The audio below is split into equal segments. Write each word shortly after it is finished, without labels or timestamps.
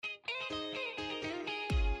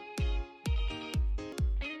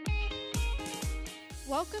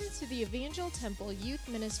Welcome to the Evangel Temple Youth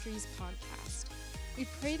Ministries podcast. We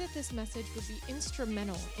pray that this message would be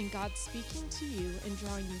instrumental in God speaking to you and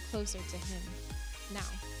drawing you closer to Him. Now,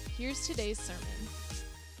 here's today's sermon.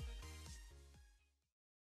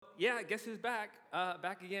 Yeah, guess who's back?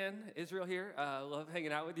 Back again, Israel here. Love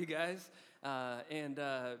hanging out with you guys and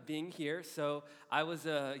being here. So I was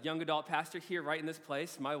a young adult pastor here right in this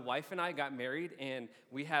place. My wife and I got married, and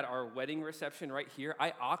we had our wedding reception right here.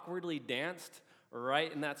 I awkwardly danced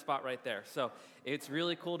right in that spot right there. So it's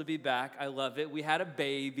really cool to be back. I love it. We had a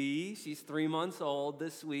baby. She's 3 months old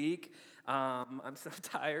this week. I'm so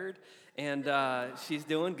tired, and she's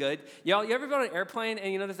doing good. Y'all, you ever been on an airplane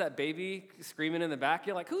and you know there's that baby screaming in the back?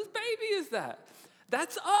 You're like, whose baby is that?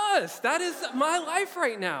 That's us. That is my life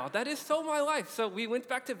right now. That is so my life. So we went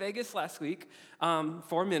back to Vegas last week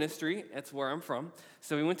for ministry. That's where I'm from.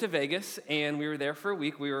 So we went to Vegas, and we were there for a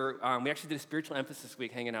week. We actually did a spiritual emphasis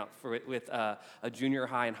week hanging out with a junior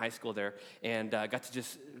high and high school there, and got to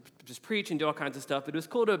just preach and do all kinds of stuff. But it was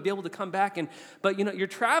cool to be able to come back. But you know, you're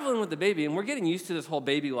traveling with the baby, and we're getting used to this whole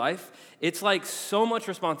baby life. It's like so much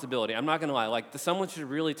responsibility. I'm not going to lie. Like someone should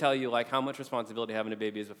really tell you like how much responsibility having a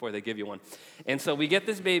baby is before they give you one. And so we get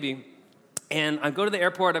this baby. And I go to the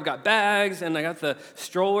airport, I've got bags, and I got the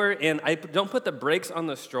stroller, and I don't put the brakes on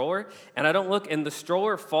the stroller, and I don't look, and the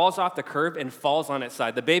stroller falls off the curb and falls on its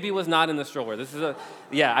side. The baby was not in the stroller.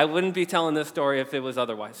 I wouldn't be telling this story if it was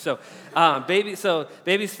otherwise. So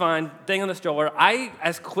baby's fine, thing on the stroller. I,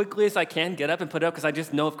 as quickly as I can, get up and put it up, because I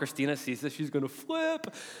just know if Christina sees this, she's going to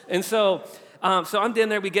flip. And so I'm in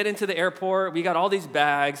there, we get into the airport, we got all these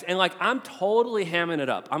bags, and like, I'm totally hamming it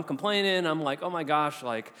up. I'm complaining, I'm like, oh my gosh,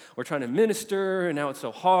 like, we're trying to minister, and now it's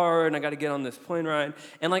so hard, and I gotta get on this plane ride.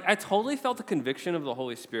 And like, I totally felt the conviction of the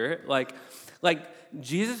Holy Spirit. Like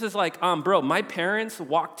Jesus is like, bro, my parents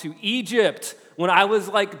walked to Egypt when I was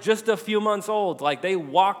like just a few months old. Like, they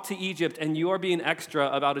walked to Egypt, and you are being extra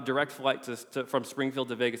about a direct flight from Springfield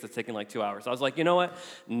to Vegas that's taking like 2 hours. I was like, you know what,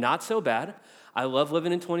 not so bad. I love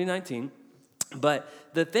living in 2019. But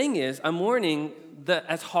the thing is, I'm warning that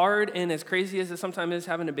as hard and as crazy as it sometimes is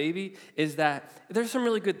having a baby, is that there's some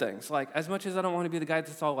really good things. Like, as much as I don't want to be the guy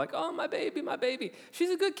that's all like, oh, my baby, she's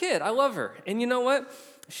a good kid. I love her. And you know what?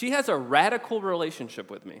 She has a radical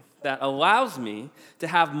relationship with me that allows me to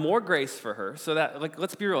have more grace for her. So that, like,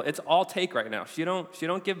 let's be real, it's all take right now. She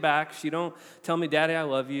don't give back. She don't tell me, Daddy, I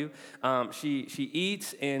love you. She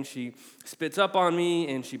eats and she spits up on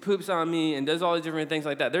me and she poops on me and does all these different things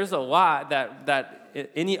like that. There's a lot that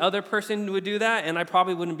any other person would do that, and I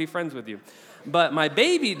probably wouldn't be friends with you. But my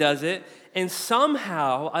baby does it, and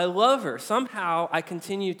somehow I love her. Somehow I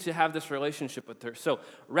continue to have this relationship with her. So,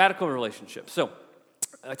 radical relationship. So,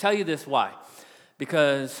 I tell you this why.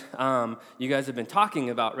 Because you guys have been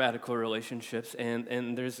talking about radical relationships,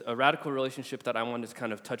 and there's a radical relationship that I wanted to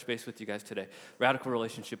kind of touch base with you guys today. Radical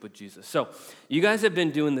relationship with Jesus. So you guys have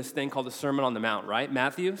been doing this thing called the Sermon on the Mount, right?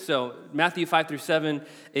 Matthew. So Matthew 5-7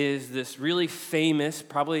 is this really famous,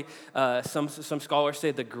 probably some scholars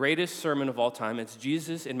say the greatest sermon of all time. It's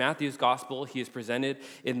Jesus in Matthew's gospel. He is presented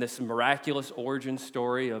in this miraculous origin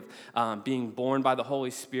story of being born by the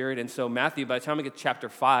Holy Spirit. And so Matthew, by the time we get to chapter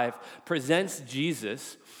 5, presents Jesus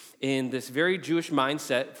in this very Jewish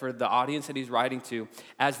mindset for the audience that he's writing to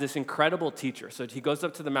as this incredible teacher. So he goes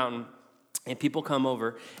up to the mountain, and people come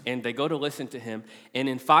over, and they go to listen to him. And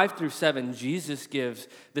in 5-7, Jesus gives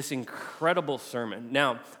this incredible sermon.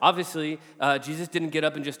 Now, obviously, Jesus didn't get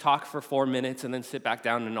up and just talk for 4 minutes and then sit back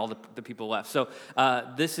down and all the people left. So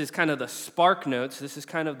this is kind of the spark notes. This is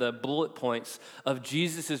kind of the bullet points of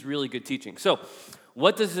Jesus' really good teaching. So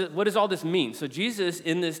what does all this mean? So Jesus,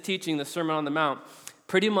 in this teaching, the Sermon on the Mount,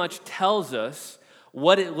 pretty much tells us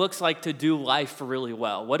what it looks like to do life really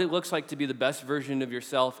well, what it looks like to be the best version of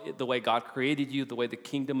yourself, the way God created you, the way the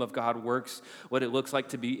kingdom of God works, what it looks like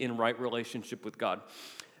to be in right relationship with God.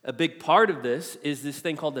 A big part of this is this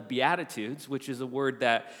thing called the Beatitudes, which is a word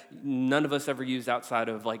that none of us ever use outside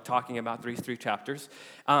of like talking about these 3 chapters.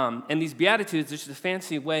 And these Beatitudes is just a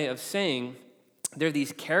fancy way of saying they're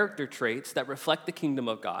these character traits that reflect the kingdom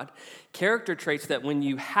of God, character traits that when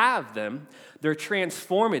you have them, they're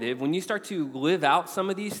transformative. When you start to live out some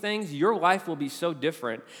of these things, your life will be so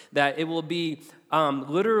different that it will be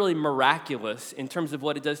literally miraculous in terms of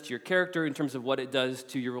what it does to your character, in terms of what it does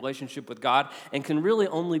to your relationship with God, and can really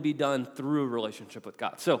only be done through a relationship with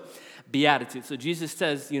God. So, Beatitudes. So Jesus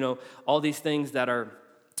says, all these things that are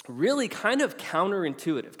really kind of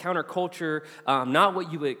counterintuitive, counterculture, not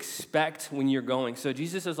what you would expect when you're going. So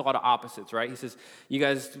Jesus has a lot of opposites, right? He says, you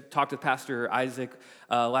guys talked with Pastor Isaac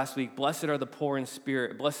last week, blessed are the poor in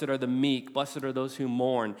spirit, blessed are the meek, blessed are those who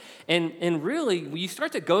mourn. And really, when you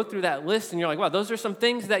start to go through that list and you're like, wow, those are some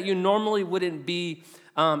things that you normally wouldn't be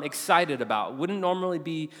excited about, wouldn't normally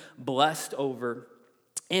be blessed over.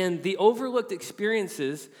 And the overlooked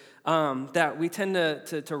experiences that we tend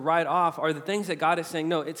to write off are the things that God is saying,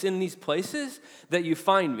 no, it's in these places that you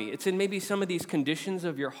find me. It's in maybe some of these conditions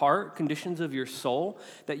of your heart, conditions of your soul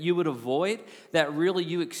that you would avoid, that really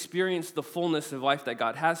you experience the fullness of life that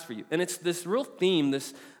God has for you. And it's this real theme,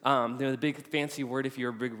 this, the big fancy word, if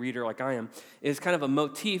you're a big reader like I am, is kind of a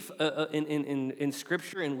motif in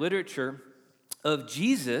Scripture and literature of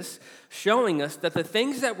Jesus showing us that the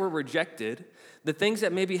things that were rejected, the things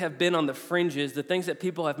that maybe have been on the fringes, the things that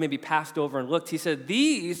people have maybe passed over and looked, he said,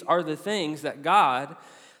 these are the things that God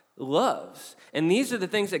loves. And these are the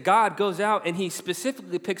things that God goes out and he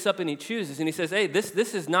specifically picks up and he chooses. And he says, hey, this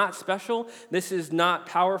is not special. This is not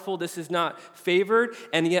powerful. This is not favored.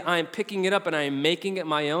 And yet I am picking it up and I am making it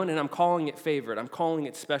my own and I'm calling it favored. I'm calling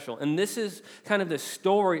it special. And this is kind of the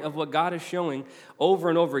story of what God is showing over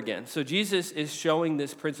and over again. So Jesus is showing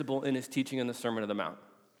this principle in his teaching in the Sermon on the Mount.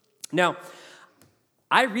 Now,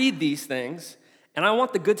 I read these things, and I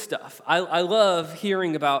want the good stuff. I love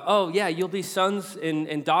hearing about, oh, yeah, you'll be sons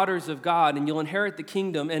and daughters of God, and you'll inherit the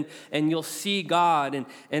kingdom, and you'll see God,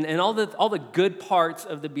 and all the good parts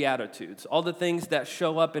of the Beatitudes, all the things that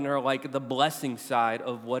show up and are like the blessing side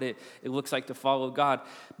of what it looks like to follow God.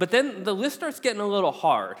 But then the list starts getting a little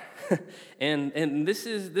hard, and this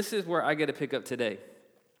is where I get to pick up today.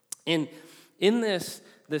 And in this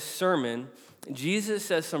sermon, Jesus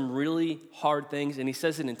says some really hard things, and he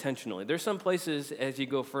says it intentionally. There's some places, as you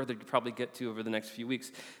go further, you probably get to over the next few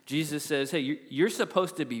weeks, Jesus says, hey, you're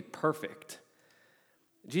supposed to be perfect.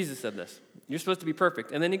 Jesus said this. You're supposed to be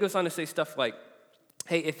perfect. And then he goes on to say stuff like,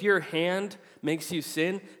 hey, if your hand makes you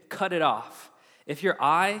sin, cut it off. If your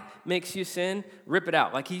eye makes you sin, rip it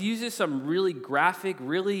out. Like he uses some really graphic,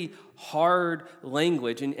 really hard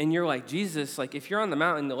language. And you're like, Jesus, like if you're on the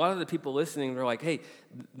mountain, a lot of the people listening, they're like, hey,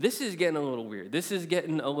 this is getting a little weird. This is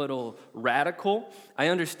getting a little radical. I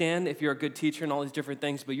understand if you're a good teacher and all these different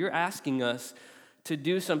things, but you're asking us to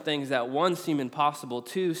do some things that, one, seem impossible,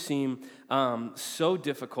 two, seem so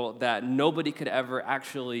difficult that nobody could ever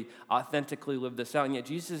actually authentically live this out. And yet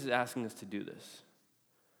Jesus is asking us to do this.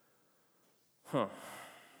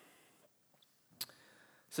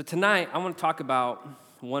 So tonight, I want to talk about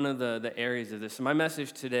one of the areas of this. So my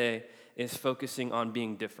message today is focusing on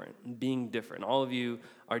being different. Being different. All of you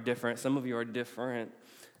are different. Some of you are different.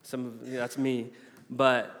 That's me.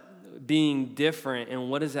 But being different, and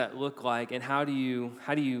what does that look like? And how do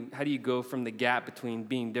you go from the gap between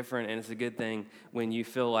being different and it's a good thing when you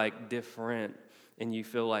feel like different? And you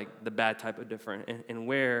feel like the bad type of different, and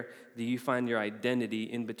where do you find your identity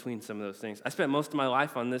in between some of those things? I spent most of my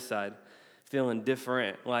life on this side, feeling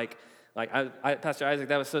different. Like Pastor Isaac,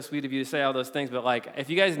 that was so sweet of you to say all those things, but like,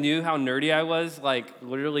 if you guys knew how nerdy I was, like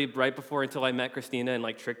literally right before until I met Christina and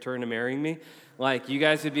like tricked her into marrying me, like you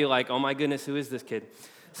guys would be like, oh my goodness, who is this kid?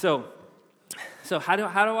 So how do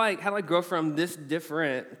I grow from this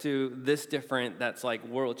different to this different that's like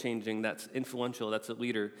world changing, that's influential, that's a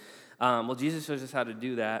leader? Well, Jesus shows us how to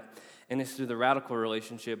do that, and it's through the radical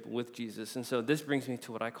relationship with Jesus. And so this brings me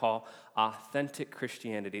to what I call authentic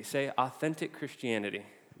Christianity. Say authentic Christianity.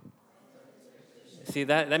 See,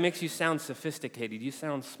 that makes you sound sophisticated. You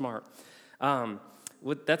sound smart.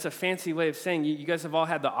 That's a fancy way of saying you guys have all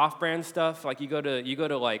had the off-brand stuff. Like you go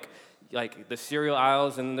to like the cereal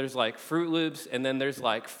aisles, and then there's like Fruit Loops, and then there's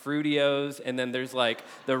like Fruitios, and then there's like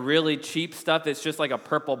the really cheap stuff. It's just like a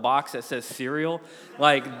purple box that says cereal.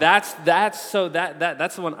 Like that's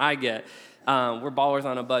the one I get. We're ballers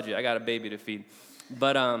on a budget. I got a baby to feed,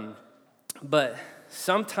 but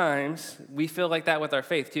sometimes we feel like that with our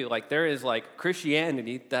faith too. Like there is like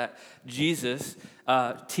Christianity that Jesus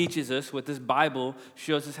teaches us, what this Bible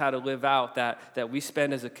shows us how to live out, that we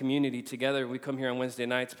spend as a community together. We come here on Wednesday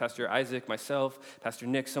nights, Pastor Isaac, myself, Pastor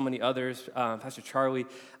Nick, so many others, Pastor Charlie,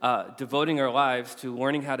 devoting our lives to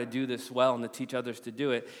learning how to do this well and to teach others to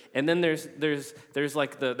do it. And then there's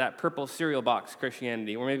like that purple cereal box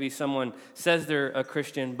Christianity, where maybe someone says they're a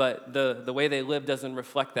Christian, but the way they live doesn't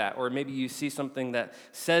reflect that. Or maybe you see something that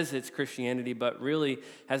says it's Christianity, but really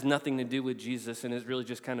has nothing to do with Jesus and is really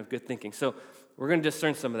just kind of good thinking. So we're going to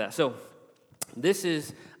discern some of that. So this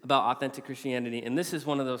is about authentic Christianity, and this is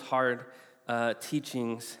one of those hard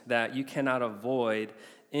teachings that you cannot avoid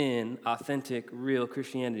in authentic, real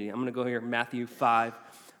Christianity. I'm going to go here, Matthew 5,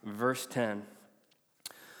 verse 10.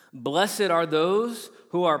 Blessed are those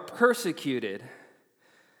who are persecuted.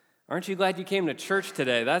 Aren't you glad you came to church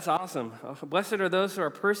today? That's awesome. Blessed are those who are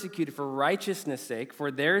persecuted for righteousness' sake,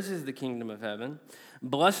 for theirs is the kingdom of heaven.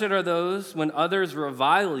 Blessed are those when others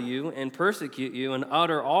revile you and persecute you and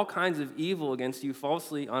utter all kinds of evil against you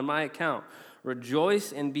falsely on my account.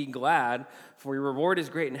 Rejoice and be glad, for your reward is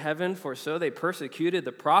great in heaven, for so they persecuted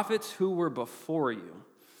the prophets who were before you.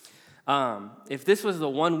 If this was the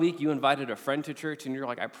 1 week you invited a friend to church and you're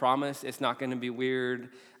like, I promise it's not going to be weird,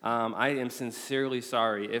 I am sincerely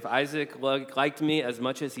sorry. If Isaac liked me as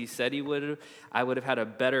much as he said he would, I would have had a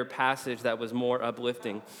better passage that was more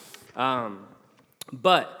uplifting.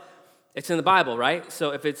 But it's in the Bible, right?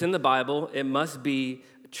 So if it's in the Bible, it must be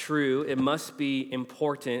true, it must be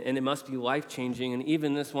important, and it must be life-changing. And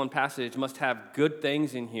even this one passage must have good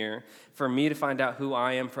things in here for me to find out who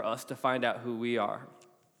I am, for us to find out who we are.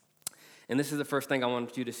 And this is the first thing I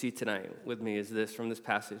want you to see tonight with me, is this from this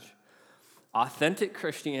passage. Authentic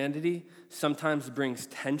Christianity sometimes brings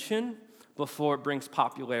tension before it brings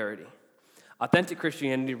popularity. Authentic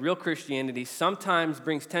Christianity, real Christianity, sometimes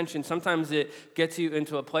brings tension. Sometimes it gets you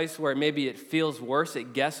into a place where maybe it feels worse,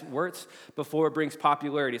 it gets worse before it brings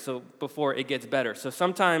popularity, so before it gets better. So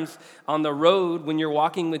sometimes on the road, when you're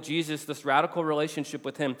walking with Jesus, this radical relationship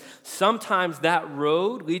with him, sometimes that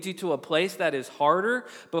road leads you to a place that is harder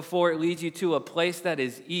before it leads you to a place that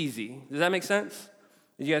is easy. Does that make sense?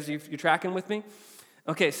 You guys, you tracking with me?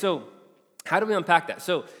 Okay, so how do we unpack that?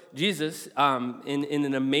 So Jesus, in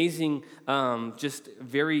an amazing, just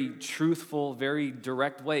very truthful, very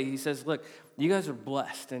direct way, he says, look, you guys are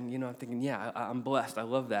blessed. And, I'm thinking, yeah, I'm blessed. I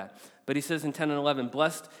love that. But he says in 10 and 11,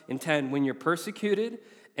 blessed in 10 when you're persecuted,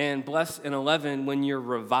 and blessed in 11 when you're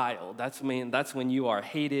reviled. That's when you are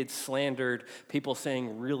hated, slandered, people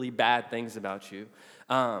saying really bad things about you.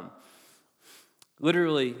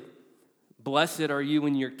 Literally, blessed are you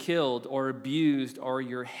when you're killed or abused or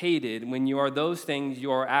you're hated. When you are those things, you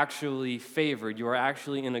are actually favored. You are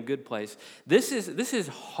actually in a good place. This is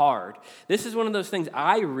hard. This is one of those things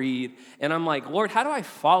I read and I'm like, Lord, how do I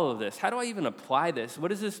follow this? How do I even apply this? What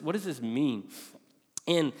does this mean?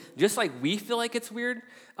 And just like we feel like it's weird,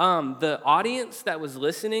 the audience that was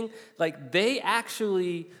listening, like they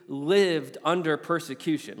actually lived under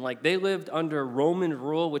persecution. Like they lived under Roman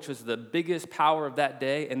rule, which was the biggest power of that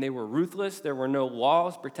day, and they were ruthless. There were no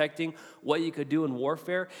laws protecting what you could do in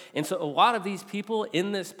warfare. And so a lot of these people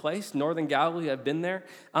in this place, Northern Galilee, I've been there,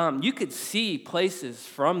 you could see places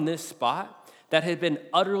from this spot that had been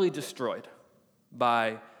utterly destroyed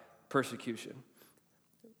by persecution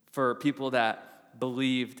for people that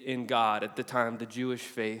believed in God at the time, the Jewish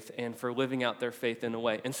faith, and for living out their faith in a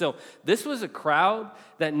way. And so this was a crowd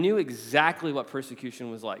that knew exactly what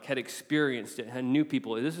persecution was like, had experienced it, had knew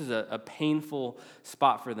people. This was a painful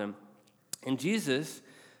spot for them. And Jesus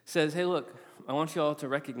says, hey, look, I want you all to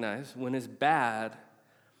recognize when it's bad,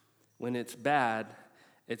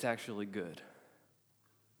 it's actually good.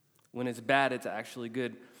 When it's bad, it's actually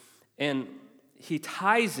good. And he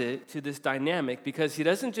ties it to this dynamic because he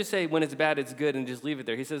doesn't just say when it's bad, it's good and just leave it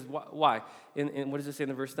there. He says, why? And what does it say in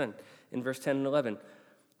the verse then? In verse 10 and 11.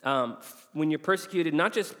 When you're persecuted,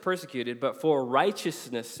 not just persecuted, but for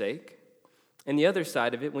righteousness' sake. And the other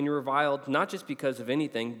side of it, when you're reviled, not just because of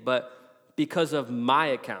anything, but because of my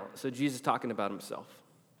account. So Jesus is talking about himself.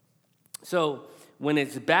 So when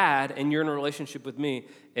it's bad and you're in a relationship with me,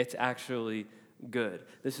 it's actually good.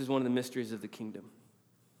 This is one of the mysteries of the kingdom.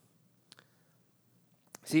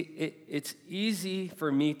 See, it's easy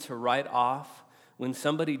for me to write off when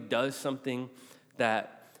somebody does something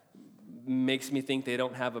that makes me think they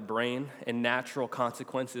don't have a brain and natural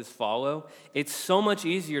consequences follow. It's so much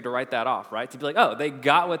easier to write that off, right? To be like, oh, they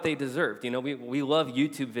got what they deserved. We love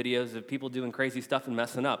YouTube videos of people doing crazy stuff and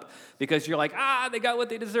messing up because you're like, they got what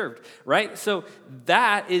they deserved, right? So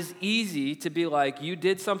that is easy to be like, you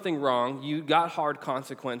did something wrong, you got hard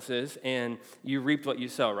consequences, and you reaped what you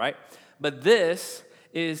sow, right? But this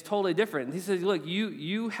is totally different. He says, look,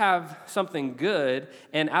 you have something good,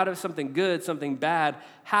 and out of something good, something bad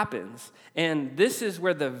happens. And this is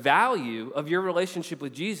where the value of your relationship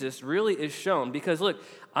with Jesus really is shown. Because look,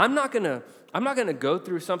 I'm not gonna go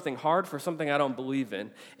through something hard for something I don't believe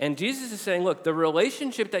in. And Jesus is saying, look, the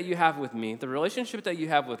relationship that you have with me, the relationship that you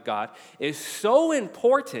have with God is so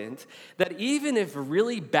important that even if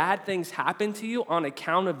really bad things happen to you on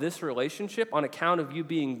account of this relationship, on account of you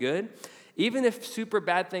being good, even if super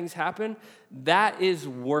bad things happen, that is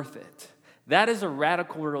worth it. That is a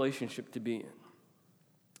radical relationship to be in.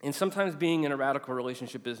 And sometimes being in a radical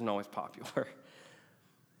relationship isn't always popular.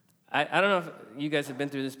 I don't know if you guys have been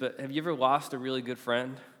through this, but have you ever lost a really good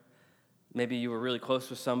friend? Maybe you were really close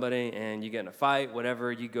with somebody and you get in a fight,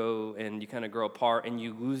 whatever, you go and you kind of grow apart and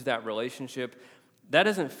you lose that relationship. That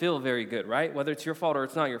doesn't feel very good, right? Whether it's your fault or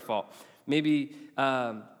it's not your fault. Maybe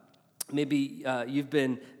you've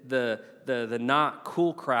been the not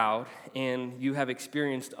cool crowd and you have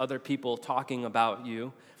experienced other people talking about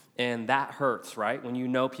you, and that hurts, right? When you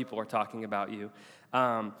know people are talking about you.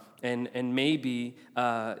 And maybe,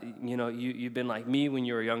 you've been like me when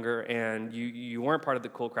you were younger and you weren't part of the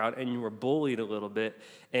cool crowd and you were bullied a little bit,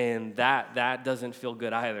 and that doesn't feel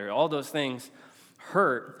good either. All those things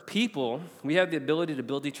hurt. People, we have the ability to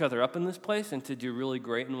build each other up in this place and to do really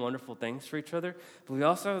great and wonderful things for each other, but we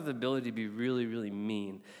also have the ability to be really, really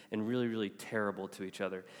mean and really, really terrible to each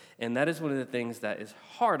other. And that is one of the things that is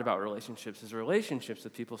hard about relationships, is relationships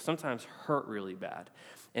with people sometimes hurt really bad.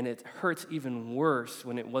 And it hurts even worse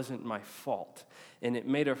when it wasn't my fault. And it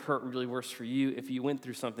may have hurt really worse for you if you went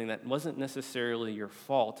through something that wasn't necessarily your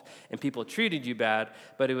fault and people treated you bad,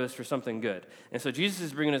 but it was for something good. And so Jesus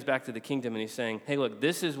is bringing us back to the kingdom, and he's saying, hey, look,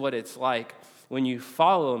 this is what it's like when you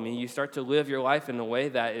follow me. You start to live your life in a way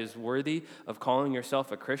that is worthy of calling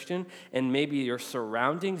yourself a Christian, and maybe your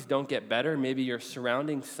surroundings don't get better. Maybe your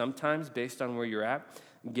surroundings sometimes, based on where you're at,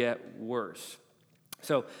 get worse.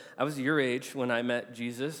 So I was your age when I met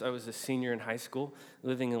Jesus. I was a senior in high school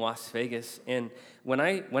living in Las Vegas. And when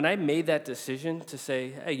I made that decision to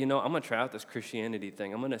say, hey, I'm going to try out this Christianity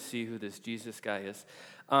thing. I'm going to see who this Jesus guy is.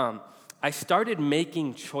 I started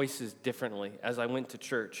making choices differently as I went to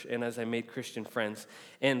church and as I made Christian friends.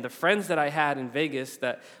 And the friends that I had in Vegas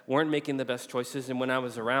that weren't making the best choices, and when I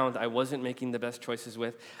was around, I wasn't making the best choices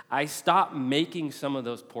with, I stopped making some of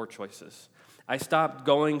those poor choices. I stopped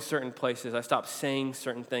going certain places. I stopped saying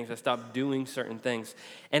certain things. I stopped doing certain things.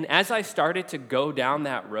 And as I started to go down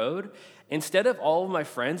that road, instead of all of my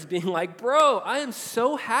friends being like, bro, I am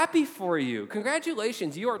so happy for you.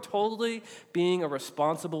 Congratulations. You are totally being a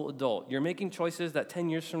responsible adult. You're making choices that 10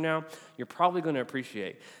 years from now, you're probably going to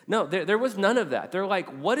appreciate. No, there was none of that. They're like,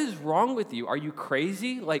 what is wrong with you? Are you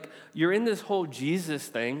crazy? Like, you're in this whole Jesus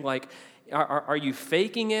thing. Like, are you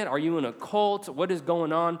faking it? Are you in a cult? What is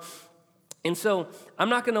going on? And so, I'm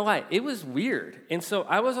not going to lie, it was weird. And so,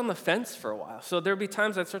 I was on the fence for a while. So, there'd be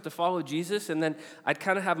times I'd start to follow Jesus, and then I'd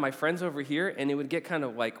kind of have my friends over here, and it would get kind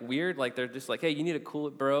of like weird. Like, they're just like, hey, you need to cool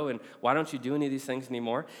it, bro, and why don't you do any of these things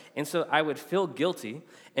anymore? And so, I would feel guilty,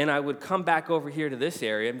 and I would come back over here to this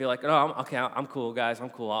area and be like, oh, I'm cool, guys, I'm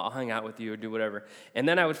cool. I'll hang out with you or do whatever. And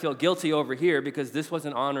then I would feel guilty over here because this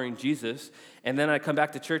wasn't honoring Jesus. And then I'd come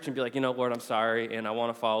back to church and be like, Lord, I'm sorry, and I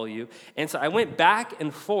want to follow you. And so I went back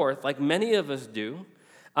and forth, like many of us do,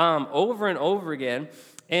 over and over again,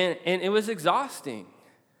 and it was exhausting.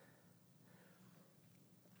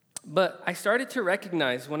 But I started to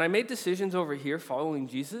recognize when I made decisions over here following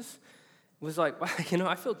Jesus, it was like, wow,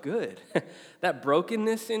 I feel good. That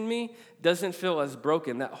brokenness in me doesn't feel as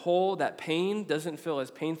broken. That hole, that pain doesn't feel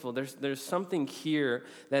as painful. There's something here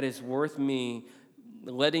that is worth me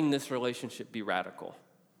letting this relationship be radical.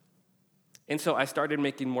 And so I started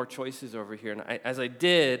making more choices over here. And as I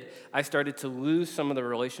did, I started to lose some of the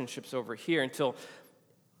relationships over here until,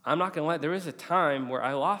 I'm not going to lie, there was a time where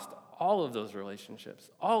I lost all of those relationships,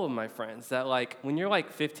 all of my friends that, like, when you're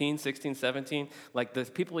like 15, 16, 17, like the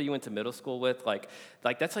people you went to middle school with, like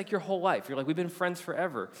that's like your whole life. You're like, we've been friends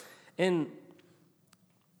forever. And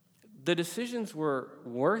the decisions were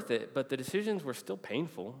worth it, but the decisions were still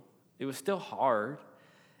painful. It was still hard.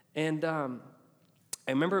 And I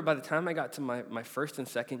remember by the time I got to my first and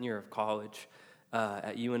second year of college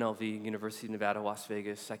at UNLV, University of Nevada, Las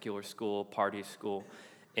Vegas, secular school, party school,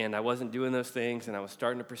 and I wasn't doing those things, and I was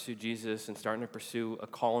starting to pursue Jesus and starting to pursue a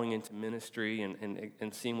calling into ministry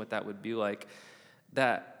and seeing what that would be like,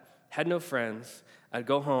 that had no friends. I'd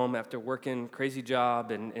go home after working crazy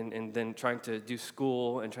job and then trying to do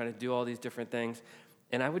school and trying to do all these different things,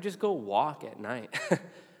 and I would just go walk at night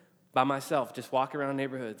by myself, just walk around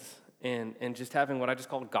neighborhoods and just having what I just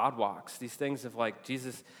called God walks, these things of like,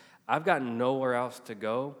 Jesus, I've got nowhere else to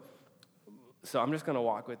go, so I'm just going to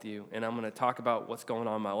walk with you, and I'm going to talk about what's going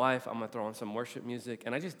on in my life. I'm going to throw on some worship music,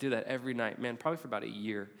 and I just did that every night, man, probably for about a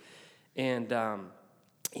year. And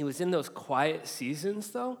it was in those quiet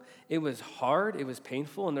seasons, though. It was hard, it was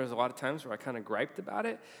painful, and there was a lot of times where I kind of griped about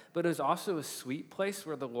it, but it was also a sweet place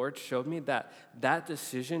where the Lord showed me that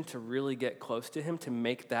decision to really get close to him, to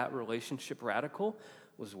make that relationship radical,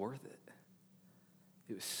 was worth it.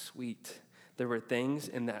 It was sweet. There were things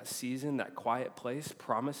in that season, that quiet place,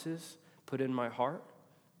 promises put in my heart.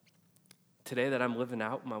 Today that I'm living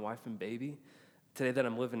out with my wife and baby. Today that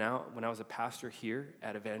I'm living out when I was a pastor here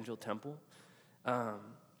at Evangel Temple.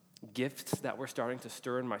 Gifts that were starting to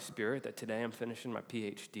stir in my spirit, that today I'm finishing my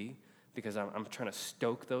PhD, because I'm trying to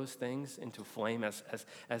stoke those things into flame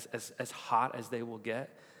as hot as they will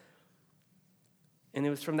get. And it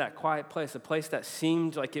was from that quiet place, a place that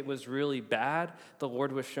seemed like it was really bad. The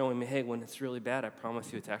Lord was showing me, hey, when it's really bad, I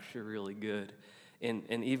promise you it's actually really good. And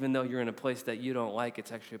even though you're in a place that you don't like,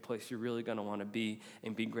 it's actually a place you're really going to want to be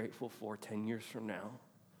and be grateful for 10 years from now.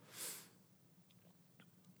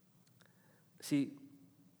 See,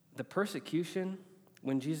 the persecution,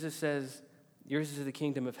 when Jesus says, yours is the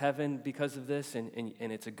kingdom of heaven because of this, and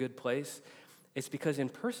it's a good place, it's because in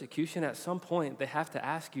persecution, at some point, they have to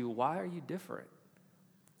ask you, why are you different?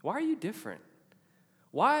 Why are you different?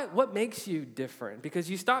 What makes you different? Because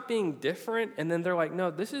you stop being different, and then they're like,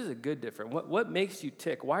 no, this is a good different. What makes you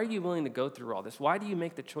tick? Why are you willing to go through all this? Why do you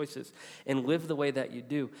make the choices and live the way that you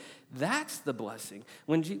do? That's the blessing.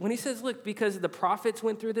 When he says, look, because the prophets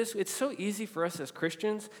went through this, it's so easy for us as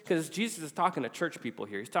Christians, because Jesus is talking to church people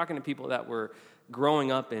here. He's talking to people that were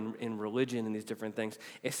growing up in religion and these different things.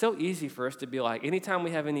 It's so easy for us to be like, anytime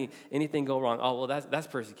we have anything go wrong, oh, well, that's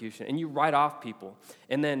persecution. And you write off people.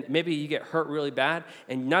 And then maybe you get hurt really bad,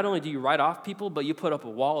 and not only do you write off people, but you put up a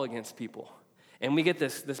wall against people. And we get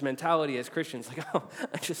this mentality as Christians, like, oh,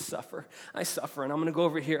 I just suffer. I suffer, and I'm going to go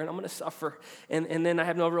over here, and I'm going to suffer. And then I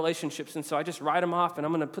have no relationships, and so I just write them off, and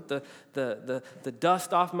I'm going to put the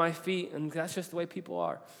dust off my feet, and that's just the way people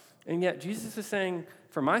are. And yet Jesus is saying,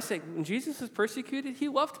 for my sake, when Jesus was persecuted, he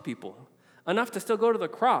loved people enough to still go to the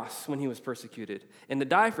cross when he was persecuted and to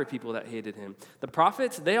die for people that hated him. The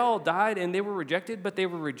prophets, they all died and they were rejected, but they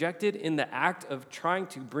were rejected in the act of trying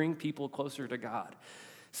to bring people closer to God.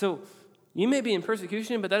 So you may be in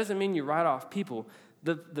persecution, but that doesn't mean you write off people.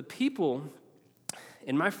 The people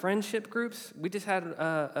in my friendship groups, we just had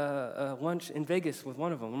a lunch in Vegas with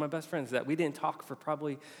one of my best friends, that we didn't talk for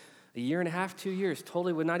probably a year and a half, 2 years,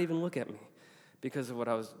 totally would not even look at me because of what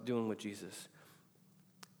I was doing with Jesus.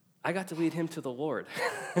 I got to lead him to the Lord.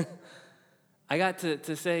 I got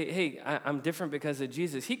to say, hey, I'm different because of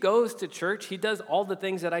Jesus. He goes to church. He does all the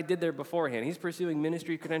things that I did there beforehand. He's pursuing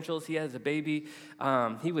ministry credentials. He has a baby.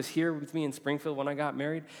 He was here with me in Springfield when I got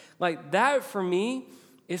married. Like, that for me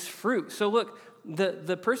is fruit. So look,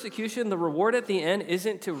 the persecution, the reward at the end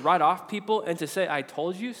isn't to write off people and to say, I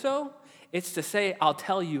told you so. It's to say, I'll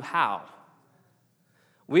tell you how.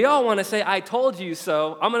 We all want to say, I told you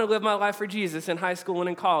so. I'm going to live my life for Jesus in high school and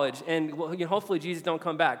in college. And hopefully Jesus don't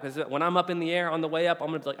come back. Because when I'm up in the air on the way up, I'm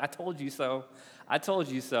going to be like, I told you so. I told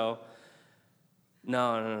you so.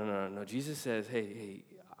 No. Jesus says, hey,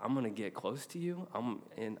 I'm going to get close to you.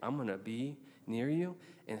 And I'm going to be near you.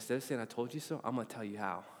 And instead of saying, I told you so, I'm going to tell you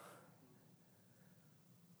how.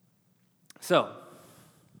 So,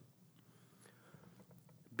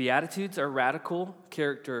 Beatitudes are radical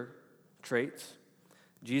character traits.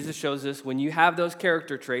 Jesus shows us when you have those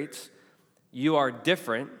character traits, you are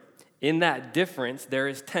different. In that difference, there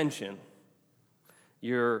is tension.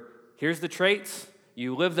 Here's the traits,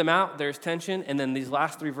 you live them out, there's tension, and then these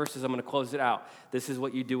last 3 verses, I'm going to close it out. This is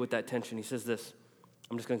what you do with that tension. He says this.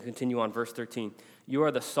 I'm just going to continue on verse 13. You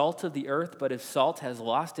are the salt of the earth, but if salt has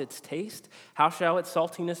lost its taste, how shall its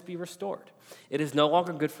saltiness be restored? It is no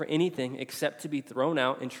longer good for anything except to be thrown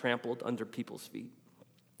out and trampled under people's feet.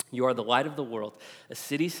 You are the light of the world. A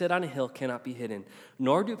city set on a hill cannot be hidden.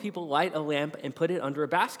 Nor do people light a lamp and put it under a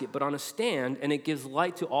basket, but on a stand, and it gives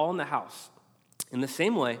light to all in the house. In the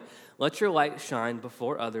same way, let your light shine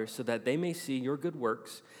before others so that they may see your good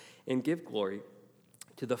works and give glory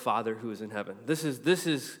to the Father who is in heaven. This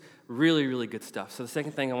is really, really good stuff. So the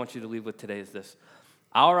second thing I want you to leave with today is this.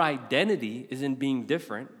 Our identity is in being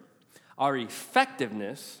different. Our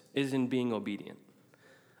effectiveness is in being obedient.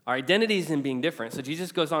 Our identity is in being different. So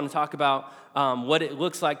Jesus goes on to talk about what it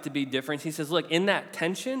looks like to be different. He says, look, in that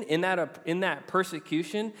tension, in that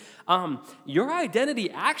persecution, your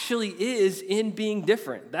identity actually is in being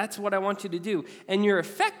different. That's what I want you to do. And your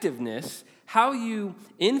effectiveness, how you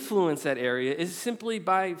influence that area, is simply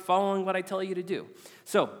by following what I tell you to do.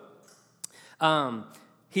 So,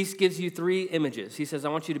 he gives you 3 images. He says, I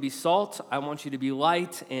want you to be salt, I want you to be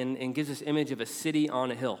light, and gives this image of a city on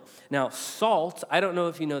a hill. Now, salt, I don't know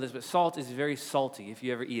if you know this, but salt is very salty if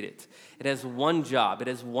you ever eat it. It has one job. It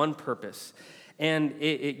has one purpose. And,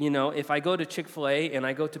 if I go to Chick-fil-A and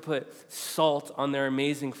I go to put salt on their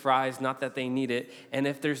amazing fries, not that they need it, and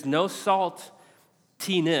if there's no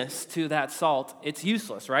saltiness to that salt, it's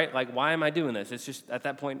useless, right? Like, why am I doing this? It's just, at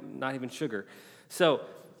that point, not even sugar. So,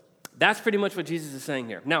 that's pretty much what Jesus is saying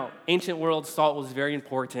here. Now, ancient world, salt was very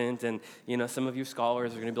important, and some of you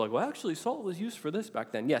scholars are going to be like, well, actually, salt was used for this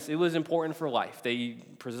back then. Yes, it was important for life. They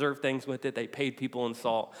preserved things with it. They paid people in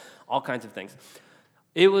salt, all kinds of things.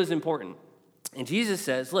 It was important. And Jesus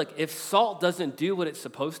says, look, if salt doesn't do what it's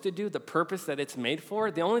supposed to do, the purpose that it's made for,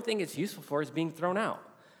 the only thing it's useful for is being thrown out.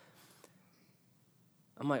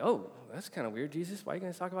 I'm like, oh, that's kind of weird, Jesus. Why are you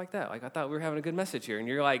going to talk like that? Like, I thought we were having a good message here, and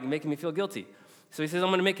you're like making me feel guilty. So he says, I'm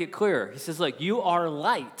going to make it clearer. He says, look, you are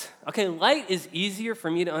light. Okay, light is easier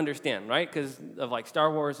for me to understand, right? Because of like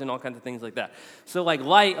Star Wars and all kinds of things like that. So like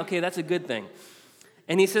light, okay, that's a good thing.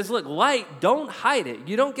 And he says, look, light, don't hide it.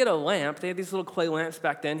 You don't get a lamp. They had these little clay lamps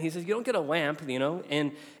back then. He says, you don't get a lamp,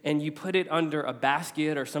 and you put it under a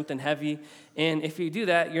basket or something heavy. And if you do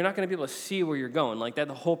that, you're not going to be able to see where you're going. Like that,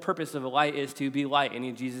 the whole purpose of a light is to be light.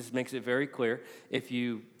 And Jesus makes it very clear. If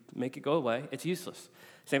you make it go away, it's useless.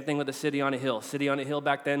 Same thing with the city on a hill. City on a hill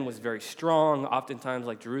back then was very strong. Oftentimes,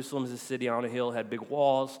 like Jerusalem is a city on a hill, had big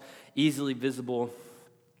walls, easily visible.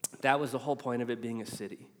 That was the whole point of it being a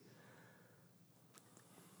city.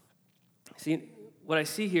 See, what I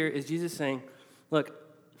see here is Jesus saying, look,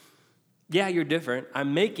 yeah, you're different.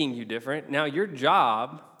 I'm making you different. Now your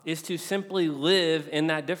job is to simply live in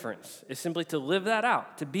that difference. It's simply to live that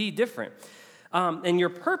out, to be different. And your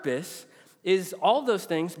purpose is all those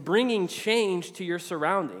things bringing change to your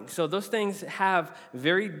surroundings. So those things have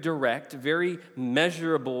very direct, very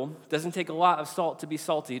measurable, doesn't take a lot of salt to be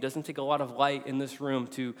salty. It doesn't take a lot of light in this room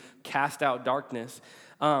to cast out darkness.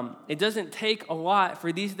 It doesn't take a lot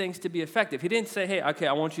for these things to be effective. He didn't say, hey, okay,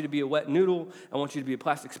 I want you to be a wet noodle. I want you to be a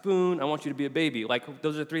plastic spoon. I want you to be a baby. Like,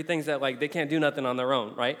 those are three things that, like, they can't do nothing on their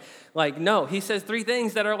own, right? Like, no, he says three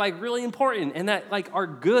things that are, like, really important and that, like, are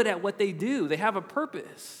good at what they do. They have a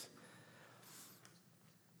purpose.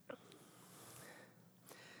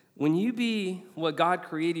 When you be what God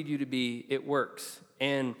created you to be, it works.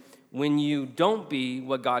 And when you don't be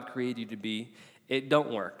what God created you to be, it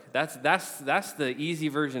don't work. That's the easy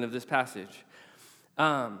version of this passage.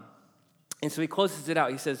 And so he closes it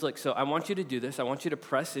out. He says, look, so I want you to do this. I want you to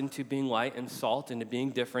press into being light and salt and to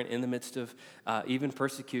being different in the midst of even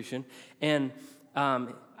persecution. And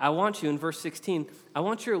I want you, in verse 16, I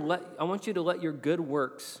want you to let your good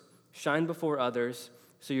works shine before others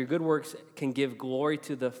so your good works can give glory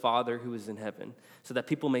to the Father who is in heaven, so that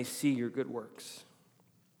people may see your good works.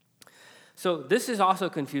 So this is also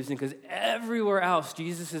confusing because everywhere else,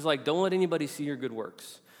 Jesus is like, don't let anybody see your good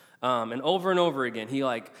works. And over again,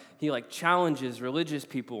 he challenges religious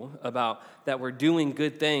people about that we're doing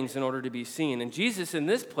good things in order to be seen. And Jesus in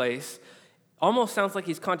this place almost sounds like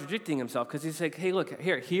he's contradicting himself because he's like, hey, look,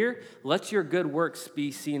 here, let your good works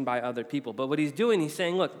be seen by other people. But what he's doing, he's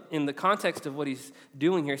saying, look, in the context of what he's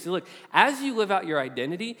doing here, he says, look, as you live out your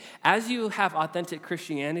identity, as you have authentic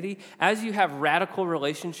Christianity, as you have radical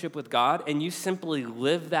relationship with God, and you simply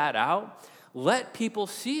live that out, let people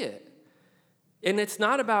see it. And it's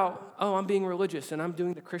not about, oh, I'm being religious and I'm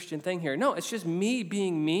doing the Christian thing here. No, it's just me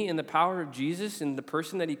being me in the power of Jesus and the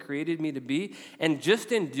person that he created me to be. And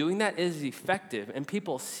just in doing that is effective and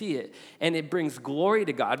people see it. And it brings glory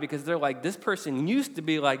to God because they're like, this person used to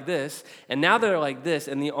be like this and now they're like this.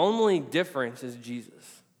 And the only difference is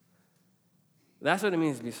Jesus. That's what it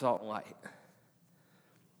means to be salt and light.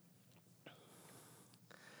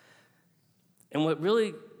 And what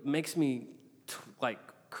really makes me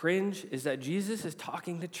cringe is that Jesus is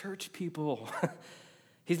talking to church people.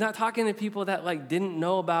 He's not talking to people that didn't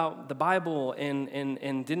know about the Bible and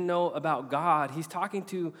didn't know about God. He's talking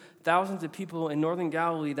to thousands of people in Northern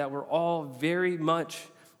Galilee that were all very much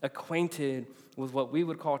acquainted with what we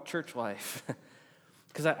would call church life.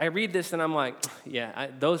 Because I read this and I'm like, yeah,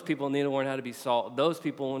 those people need to learn how to be salt. Those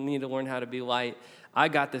people need to learn how to be light. I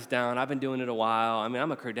got this down. I've been doing it a while. I mean,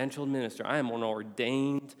 I'm a credentialed minister. I am an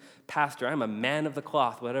ordained pastor. I'm a man of the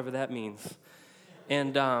cloth, whatever that means.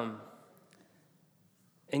 And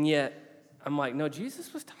yet, I'm like, no, Jesus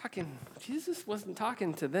wasn't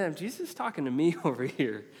talking to them. Jesus is talking to me over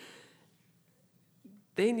here.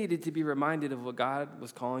 They needed to be reminded of what God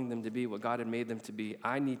was calling them to be, what God had made them to be.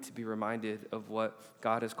 I need to be reminded of what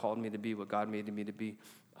God has called me to be, what God made me to be.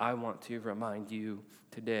 I want to remind you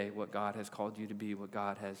today what God has called you to be, what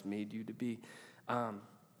God has made you to be.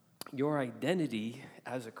 Your identity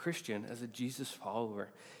as a Christian, as a Jesus follower,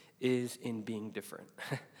 is in being different.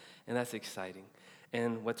 And that's exciting.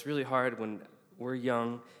 And what's really hard when we're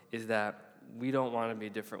young is that we don't want to be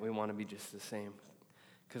different. We want to be just the same.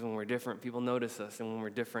 Because when we're different, people notice us. And when we're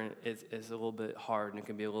different, it's a little bit hard and it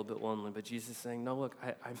can be a little bit lonely. But Jesus is saying, no, look,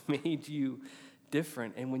 I made you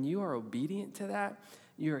different. And when you are obedient to that,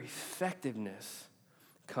 your effectiveness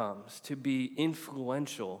comes to be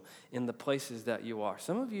influential in the places that you are.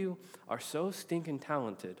 Some of you are so stinking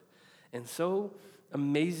talented and so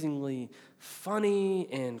amazingly funny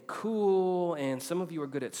and cool, and some of you are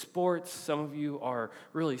good at sports, some of you are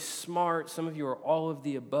really smart, some of you are all of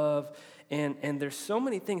the above, And there's so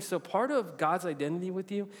many things. So part of God's identity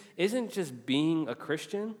with you isn't just being a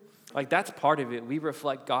Christian. Like, that's part of it. We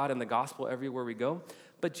reflect God and the gospel everywhere we go.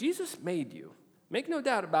 But Jesus made you. Make no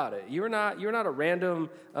doubt about it. You're not a random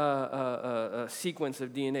sequence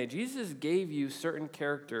of DNA. Jesus gave you certain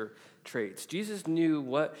character traits. Jesus knew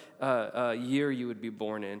what year you would be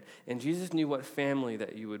born in, and Jesus knew what family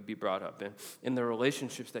that you would be brought up in the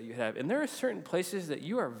relationships that you have. And there are certain places that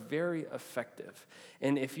you are very effective.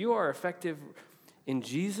 And if you are effective in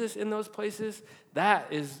Jesus in those places,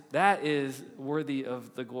 that is worthy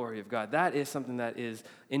of the glory of God. That is something that is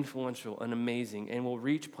influential and amazing and will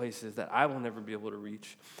reach places that I will never be able to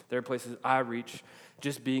reach. There are places I reach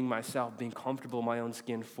just being myself, being comfortable in my own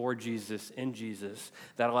skin for Jesus, in Jesus,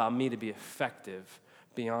 that allow me to be effective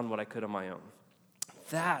beyond what I could on my own.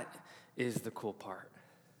 That is the cool part.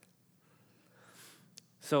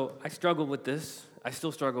 So I struggle with this. I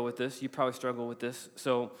still struggle with this. You probably struggle with this.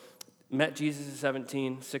 So met Jesus at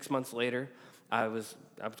 17. 6 months later, I was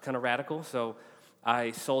kind of radical. So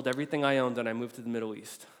I sold everything I owned and I moved to the Middle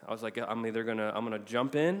East. I was like, I'm gonna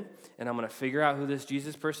jump in and I'm gonna figure out who this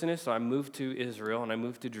Jesus person is. So I moved to Israel and I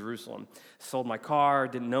moved to Jerusalem. Sold my car,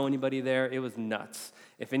 didn't know anybody there. It was nuts.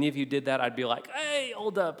 If any of you did that, I'd be like, hey,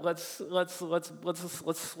 hold up, let's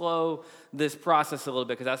slow this process a little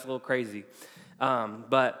bit because that's a little crazy.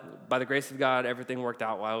 But by the grace of God, everything worked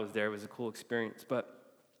out while I was there. It was a cool experience. But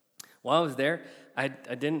while I was there, I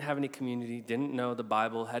didn't have any community, didn't know the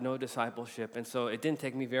Bible, had no discipleship, and so it didn't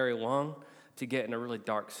take me very long to get in a really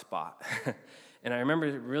dark spot. And I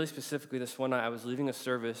remember really specifically this one night, I was leaving a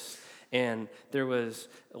service, and there was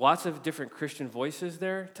lots of different Christian voices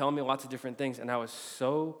there telling me lots of different things, and I was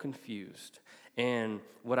so confused. And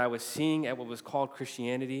what I was seeing at what was called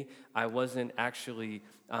Christianity, I wasn't actually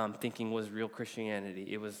thinking was real Christianity.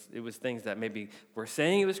 It was things that maybe were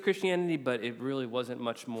saying it was Christianity, but it really wasn't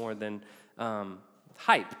much more than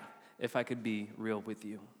hype, if I could be real with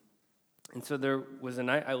you. And so there was a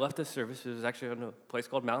night I left the service. It was actually on a place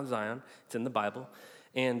called Mount Zion. It's in the Bible.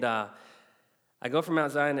 And I go from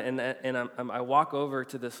Mount Zion, and I walk over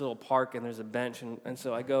to this little park, and there's a bench. And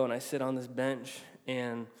so I go, and I sit on this bench,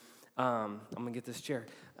 and I'm going to get this chair.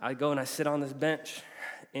 I go, and I sit on this bench,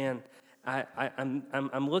 and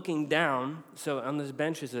I'm looking down. So on this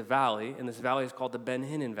bench is a valley, and this valley is called the Ben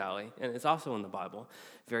Hinnom Valley, and it's also in the Bible,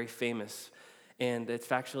 very famous. And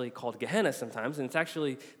it's actually called Gehenna sometimes, and it's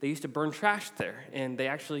actually, they used to burn trash there, and they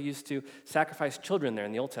actually used to sacrifice children there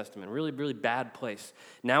in the Old Testament. Really, really bad place.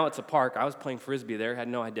 Now it's a park. I was playing Frisbee there, had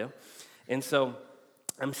no idea. And so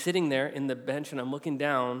I'm sitting there in the bench, and I'm looking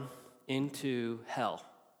down into hell.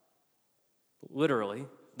 Literally,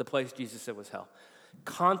 the place Jesus said was hell.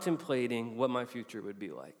 Contemplating what my future would be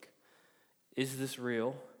like. Is this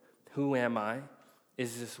real? Who am I?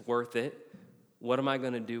 Is this worth it? What am I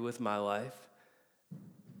going to do with my life?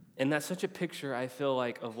 And that's such a picture, I feel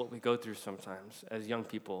like, of what we go through sometimes as young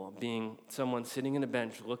people, being someone sitting in a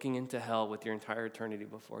bench looking into hell with your entire eternity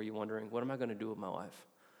before you, wondering, what am I going to do with my life?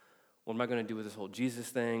 What am I going to do with this whole Jesus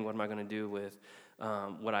thing? What am I going to do with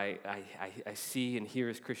what I see and hear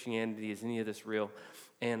as Christianity? Is any of this real?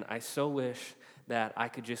 And I so wish that I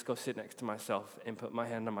could just go sit next to myself and put my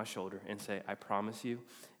hand on my shoulder and say, I promise you,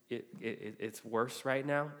 it's worse right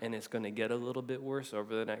now, and it's going to get a little bit worse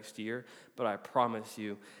over the next year, but I promise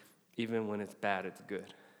you, even when it's bad, it's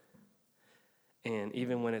good. And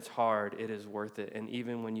even when it's hard, it is worth it. And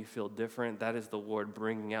even when you feel different, that is the Lord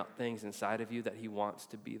bringing out things inside of you that he wants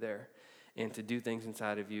to be there and to do things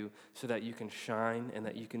inside of you so that you can shine and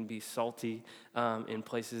that you can be salty in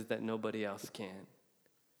places that nobody else can.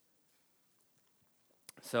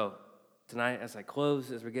 So tonight, as I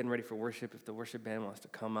close, as we're getting ready for worship, if the worship band wants to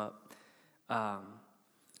come up,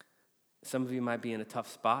 some of you might be in a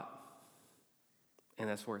tough spot, and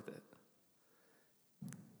that's worth it.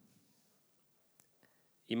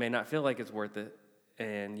 You may not feel like it's worth it,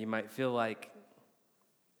 and you might feel like,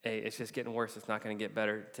 hey, it's just getting worse, it's not going to get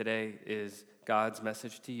better. Today is God's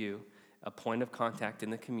message to you, a point of contact in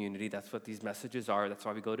the community. That's what these messages are. That's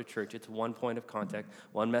why we go to church. It's one point of contact.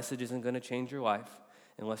 One message isn't going to change your life.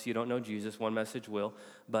 Unless you don't know Jesus, one message will.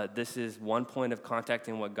 But this is one point of contact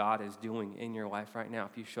in what God is doing in your life right now.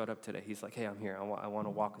 If you showed up today, he's like, hey, I'm here. I want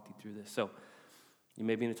to walk with you through this. So you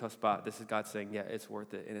may be in a tough spot. This is God saying, yeah, it's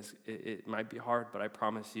worth it. And it might be hard, but I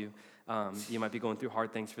promise you, you might be going through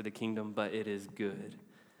hard things for the kingdom, but it is good.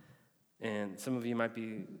 And some of you might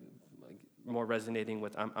be more resonating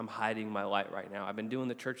with, I'm hiding my light right now. I've been doing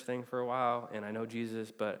the church thing for a while, and I know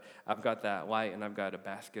Jesus, but I've got that light, and I've got a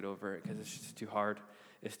basket over it because it's just too hard.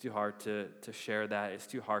 It's too hard to share that. It's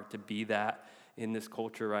too hard to be that in this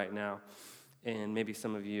culture right now. And maybe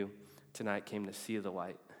some of you tonight came to see the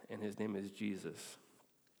light and his name is Jesus.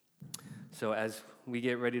 So as we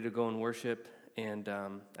get ready to go and worship, and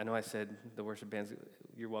I know I said the worship bands,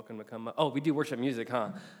 you're welcome to come up. Oh, we do worship music, huh?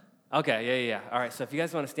 Okay, yeah. All right, so if you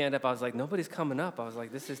guys want to stand up, I was like, nobody's coming up. I was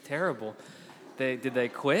like, this is terrible. Did they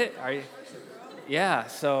quit? Are you? Yeah,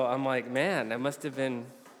 so I'm like, man, that must have been,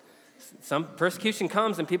 some persecution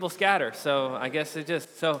comes and people scatter. So I guess it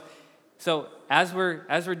just, so as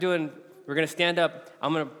we're doing, we're going to stand up.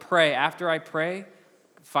 I'm going to pray. After I pray,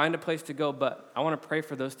 find a place to go, but I want to pray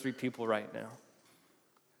for those three people right now.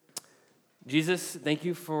 Jesus, thank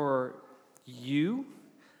you for you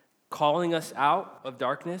calling us out of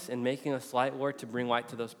darkness and making us light, Lord, to bring light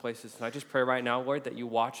to those places. And I just pray right now, Lord, that you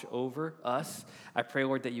watch over us. I pray,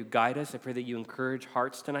 Lord, that you guide us. I pray that you encourage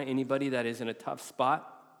hearts tonight. Anybody that is in a tough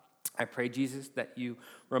spot, I pray, Jesus, that you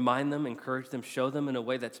remind them, encourage them, show them in a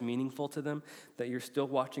way that's meaningful to them, that you're still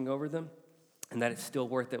watching over them, and that it's still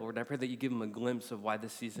worth it, Lord. I pray that you give them a glimpse of why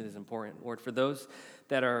this season is important. Lord, for those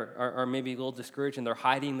that are maybe a little discouraged and they're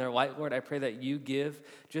hiding their light, Lord, I pray that you give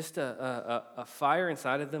just a fire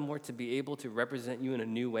inside of them, Lord, to be able to represent you in a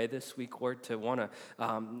new way this week, Lord, to want to,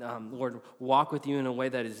 Lord, walk with you in a way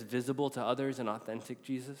that is visible to others and authentic,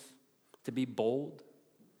 Jesus, to be bold.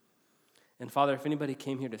 And Father, if anybody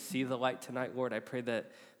came here to see the light tonight, Lord, I pray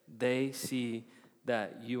that they see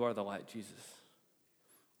that you are the light, Jesus.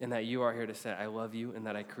 And that you are here to say, I love you, and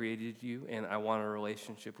that I created you, and I want a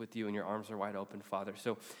relationship with you, and your arms are wide open, Father.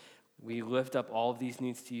 So we lift up all of these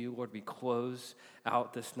needs to you, Lord. We close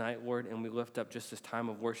out this night, Lord, and we lift up just this time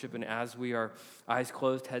of worship. And as we are eyes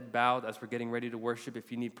closed, head bowed, as we're getting ready to worship,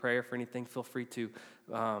 if you need prayer for anything, feel free to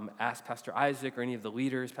ask Pastor Isaac or any of the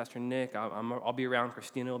leaders, Pastor Nick. I'll be around.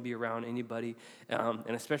 Christina will be around, anybody.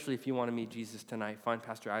 And especially if you want to meet Jesus tonight, find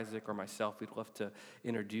Pastor Isaac or myself. We'd love to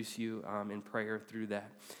introduce you in prayer through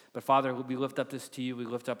that. But Father, we lift up this to you. We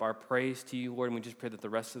lift up our praise to you, Lord, and we just pray that the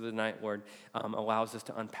rest of the night, Lord, allows us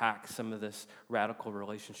to unpack some of this radical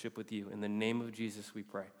relationship with you. In the name of Jesus, we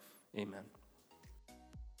pray. Amen.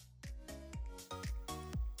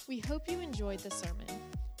 We hope you enjoyed the sermon.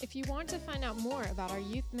 If you want to find out more about our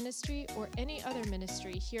youth ministry or any other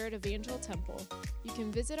ministry here at Evangel Temple, you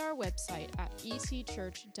can visit our website at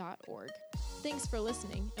etchurch.org. Thanks for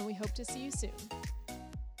listening, and we hope to see you soon.